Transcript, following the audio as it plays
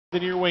The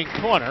near wing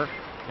corner.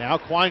 Now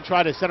Quine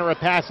tried to center a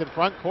pass in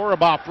front.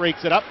 Korobov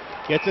breaks it up.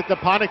 Gets it to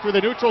Paquette through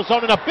the neutral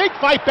zone in a big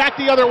fight back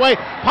the other way.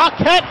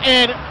 Paquette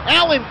and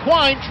Alan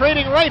Quine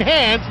trading right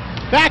hands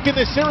back in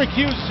the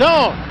Syracuse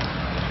zone.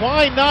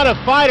 Quine not a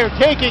fighter,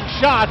 taking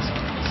shots.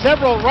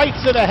 Several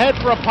rights to the head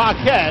from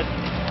Paquette.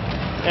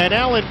 And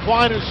Alan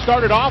Quine, who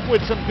started off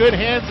with some good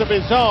hands of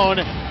his own,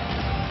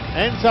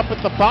 ends up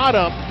at the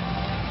bottom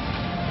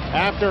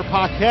after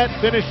Paquette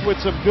finished with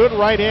some good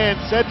right hands.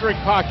 Cedric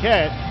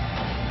Paquette,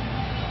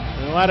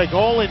 who had a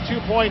goal and 2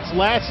 points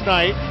last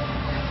night,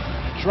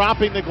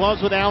 dropping the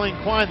gloves with Alan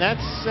Quine. That's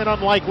an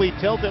unlikely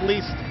tilt, at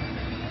least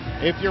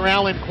if you're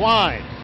Alan Quine.